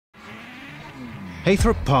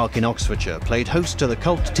Haythrop Park in Oxfordshire played host to the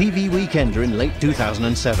Cult TV Weekender in late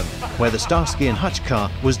 2007, where the Starsky and Hutch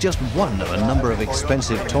car was just one of a number of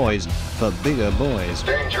expensive toys for bigger boys.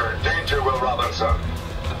 Danger, danger, Will Robinson.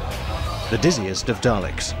 The dizziest of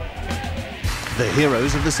Daleks. The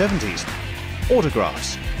heroes of the 70s.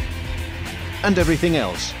 Autographs. And everything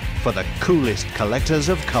else for the coolest collectors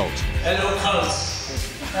of Cult. Hello, Cults.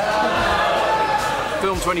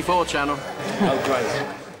 Film 24 channel. Oh,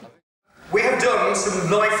 great. We have done some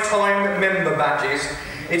lifetime member badges.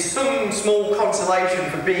 It's some small consolation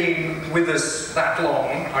for being with us that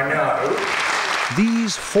long, I know.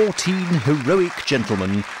 These 14 heroic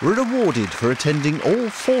gentlemen were awarded for attending all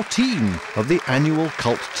 14 of the annual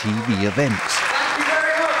Cult TV events. Thank you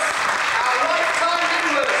very much, our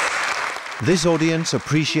lifetime members. This audience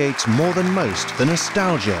appreciates more than most the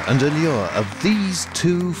nostalgia and allure of these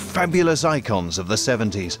two fabulous icons of the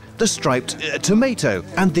 70s, the striped tomato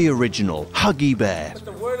and the original Huggy Bear.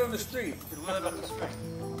 The word on the street.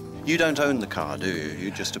 You don't own the car, do you?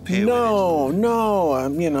 You just appear No, with it? no.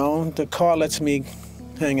 You know, the car lets me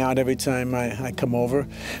hang out every time I come over.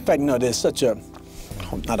 In fact, no, there's such a,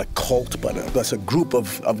 not a cult, but there's a group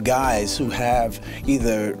of guys who have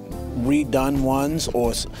either redone ones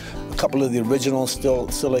or a couple of the originals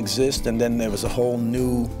still exist, and then there was a whole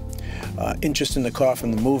new interest in the car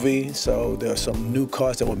from the movie. So there are some new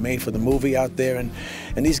cars that were made for the movie out there, and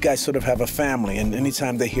these guys sort of have a family, and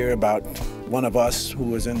anytime they hear about one of us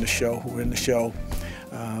who were in the show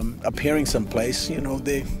appearing someplace, you know,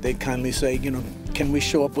 they kindly say, you know, can we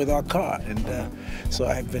show up with our car? And so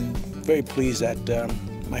I've been very pleased that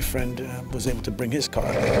my friend was able to bring his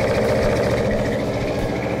car.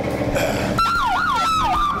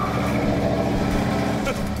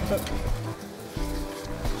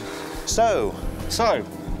 So,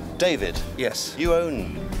 David. Yes. You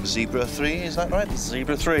own Zebra 3, is that right?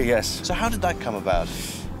 Zebra 3, yes. So how did that come about?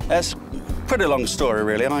 It's a pretty long story,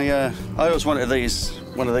 really. I always wanted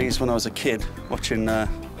one of these when I was a kid, watching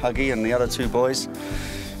Huggy and the other two boys.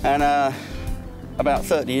 And about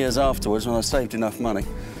 30 years afterwards, when I saved enough money,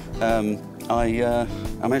 I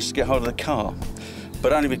managed to get hold of the car,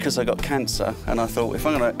 but only because I got cancer. And I thought, if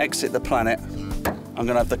I'm going to exit the planet, I'm going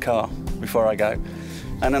to have the car before I go.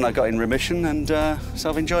 And then I got in remission, and so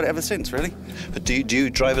I've enjoyed it ever since, really. But do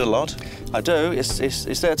you drive it a lot? I do.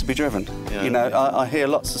 It's there to be driven. Yeah. You know, I hear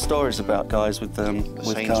lots of stories about guys with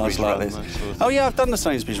cars like this. Sort of Oh yeah, I've done the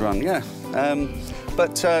Sainsbury's run, yeah.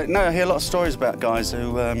 But no, I hear a lot of stories about guys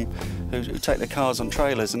who take their cars on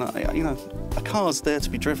trailers, and you know, a car's there to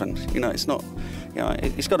be driven. You know, it's not. You know,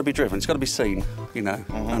 it's got to be driven. It's got to be seen. You know,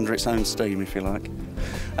 under its own steam, if you like.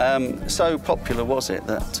 So popular was it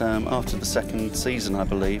that after the second season, I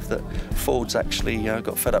believe, that Ford's actually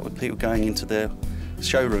got fed up with people going into their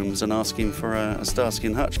showrooms and asking for a Starsky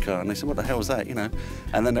and Hutch car, and they said, "What the hell is that?" You know,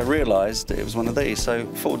 and then they realised that it was one of these. So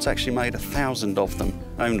Ford's actually made 1,000 of them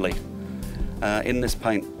only in this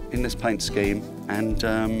paint scheme, and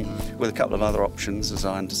with a couple of other options, as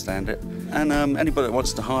I understand it. And anybody that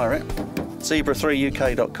wants to hire it,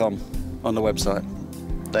 zebra3uk.com on the website.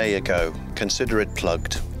 There you go. Consider it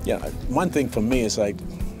plugged. Yeah, one thing for me is like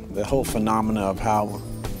the whole phenomena of how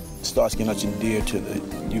Starsky and Hutch endeared to the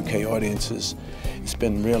UK audiences. It's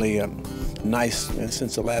been really nice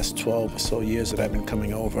since the last 12 or so years that I've been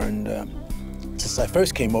coming over, and since I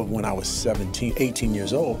first came over when I was 18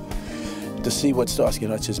 years old, to see what Starsky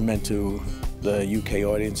and Hutch has meant to the UK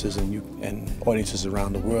audiences and audiences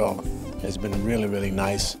around the world has been really, really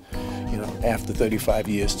nice. You know, after 35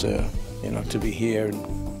 years to be here in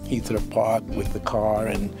Haythrop Park with the car,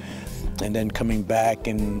 and then coming back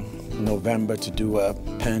in November to do a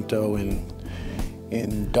panto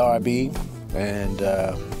in Derby, and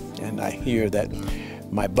I hear that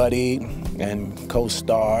my buddy and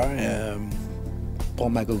co-star Paul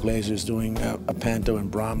Michael Glaser is doing a panto in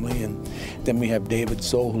Bromley, and then we have David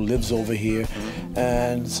Soul, who lives over here,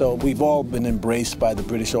 and so we've all been embraced by the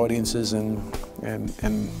British audiences, and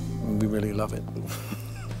we really love it.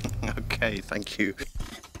 Okay, thank you.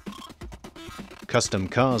 Custom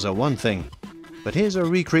cars are one thing, but here's a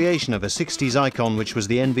recreation of a 60s icon which was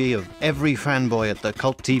the envy of every fanboy at the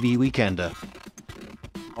Cult TV Weekender.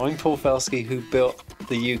 I'm Paul Felsky, who built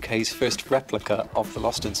the UK's first replica of the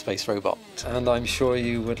Lost in Space robot. And I'm sure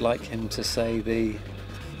you would like him to say the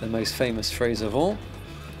most famous phrase of all,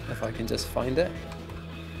 if I can just find it.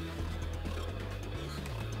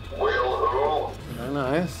 Will who?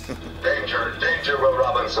 No. Danger, danger, Will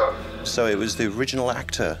Robinson. So it was the original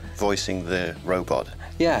actor voicing the robot?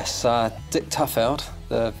 Yes, Dick Tuffeld,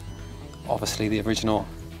 obviously the original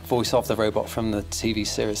voice of the robot from the TV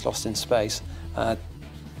series Lost in Space,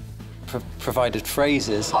 provided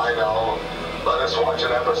phrases. I know. Let us watch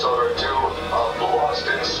an episode or two of Lost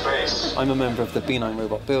in Space. I'm a member of the B9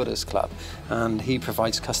 Robot Builders Club, and he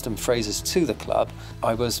provides custom phrases to the club.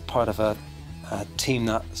 I was part of a team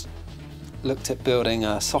that looked at building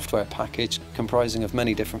a software package comprising of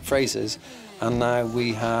many different phrases, and now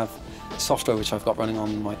we have software which I've got running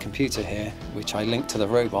on my computer here, which I link to the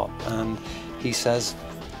robot, and he says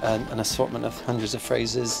an assortment of hundreds of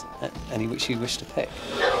phrases, any which you wish to pick.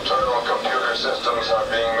 Internal computer systems are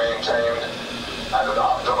being maintained at an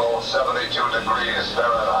optimal 72 degrees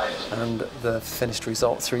Fahrenheit. And the finished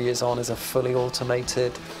result 3 years on is a fully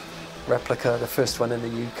automated replica, the first one in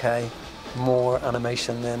the UK, more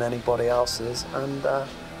animation than anybody else's, and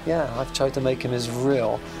yeah, I've tried to make him as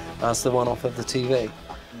real as the one off of the TV.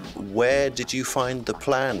 Where did you find the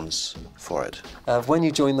plans for it? When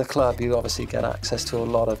you join the club, you obviously get access to a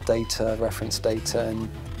lot of data, reference data, and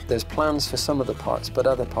there's plans for some of the parts, but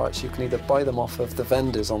other parts you can either buy them off of the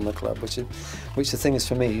vendors on the club, which the thing is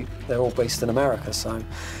for me, they're all based in America, so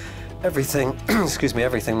everything, excuse me,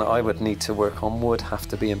 everything that I would need to work on would have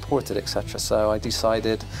to be imported, etc. So I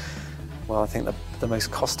decided, well, I think the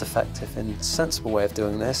most cost-effective and sensible way of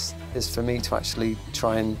doing this is for me to actually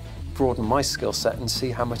try and broaden my skill set and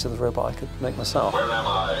see how much of the robot I could make myself. Where am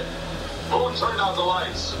I? Who turned out the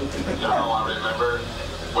lights? Now I remember.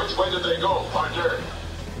 Which way did they go, partner?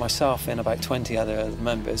 Myself and about 20 other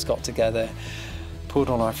members got together, pulled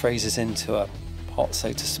all our phrases into a pot,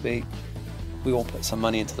 so to speak. We all put some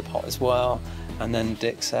money into the pot as well, and then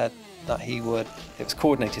Dick said that he would, it was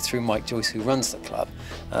coordinated through Mike Joyce, who runs the club.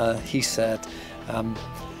 He said,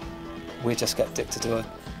 we'd just get Dick to do a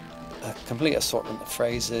complete assortment of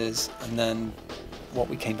phrases, and then what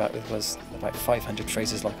we came back with was about 500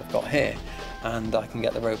 phrases like I've got here, and I can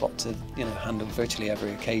get the robot to, you know, handle virtually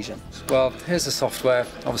every occasion. Well, here's the software,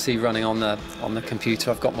 obviously running on the computer.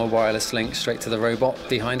 I've got my wireless link straight to the robot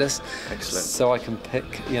behind us. Excellent. So I can pick,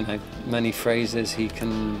 you know, many phrases. He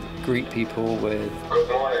can greet people with Good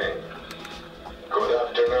morning. Good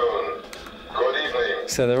afternoon. Good evening.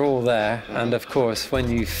 So they're all there, and of course when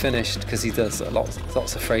you've finished, because he does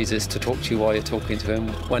lots of phrases to talk to you while you're talking to him,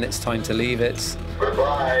 when it's time to leave, it's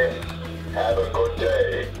Goodbye. Have a good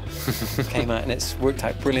day. came out, and it's worked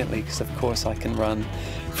out brilliantly because of course I can run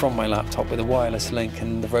from my laptop with a wireless link,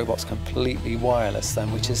 and the robot's completely wireless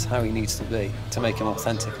then, which is how he needs to be to make him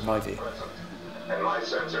authentic in my view. And my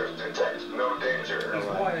sensors detect no danger.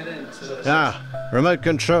 Ah, remote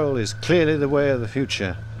control is clearly the way of the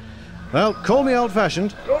future. Well, call me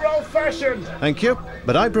old-fashioned. You're old-fashioned. Thank you,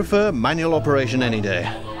 but I prefer manual operation any day.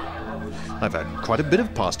 I've had quite a bit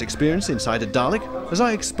of past experience inside a Dalek, as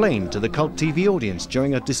I explained to the Cult TV audience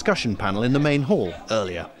during a discussion panel in the main hall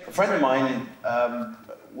earlier. A friend of mine,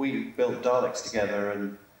 we built Daleks together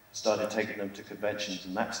and started taking them to conventions,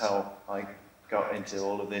 and that's how I got into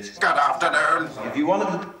all of this. Good afternoon. If you want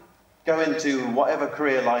to go into whatever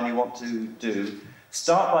career line you want to do,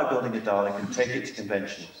 start by building a Dalek and take it to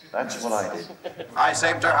conventions. That's what I did. I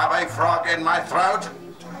seem to have a frog in my throat.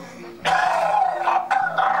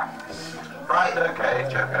 Right, okay,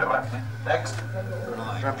 check over. Next.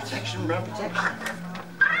 Run protection, run protection.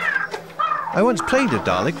 I once played a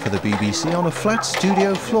Dalek for the BBC on a flat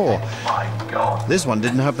studio floor. My God. This one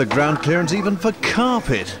didn't have the ground clearance even for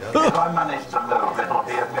carpet. If I manage to move, it'll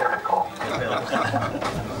be a miracle.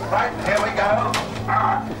 Right, here we go.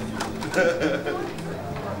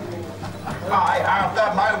 I have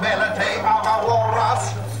the mobility of a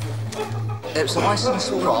walrus. It was a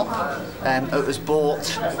licensed prop. It was bought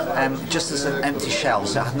just as an empty shell,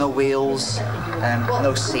 so it had no wheels,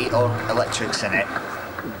 no seat or electrics in it.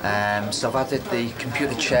 So I've added the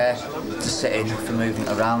computer chair to sit in for moving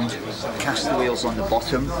around, cast the wheels on the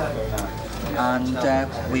bottom, and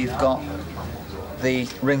we've got the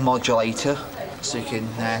ring modulator, so you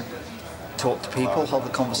can talk to people, hold the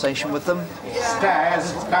conversation with them.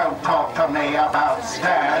 Stairs, don't talk to me about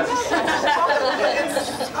stairs.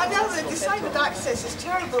 I know the disabled access is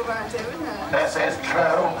terrible around here, isn't it? This is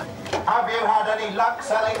true. Have you had any luck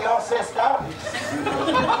selling your sister?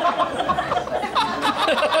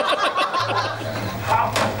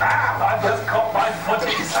 I just caught my foot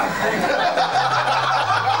in something.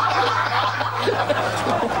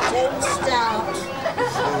 Don't start.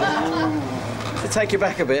 To take you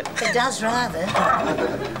back a bit. It does rather.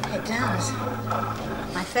 It does.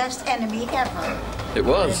 My first enemy ever. It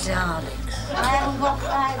was. The Daleks. I haven't got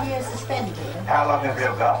 5 years suspended. How long have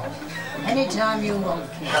you got? Anytime you want.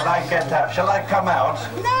 Shall I get up? Shall I come out?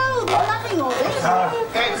 No, we're loving all this.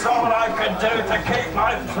 It's all I can do to keep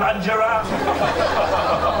my plunger up.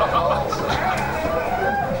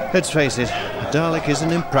 Let's face it, a Dalek is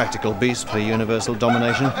an impractical beast for universal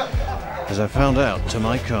domination. as I found out to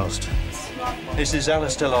my cost. This is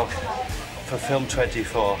Alistair Locke for Film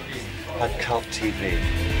 24 at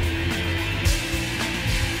CultTV.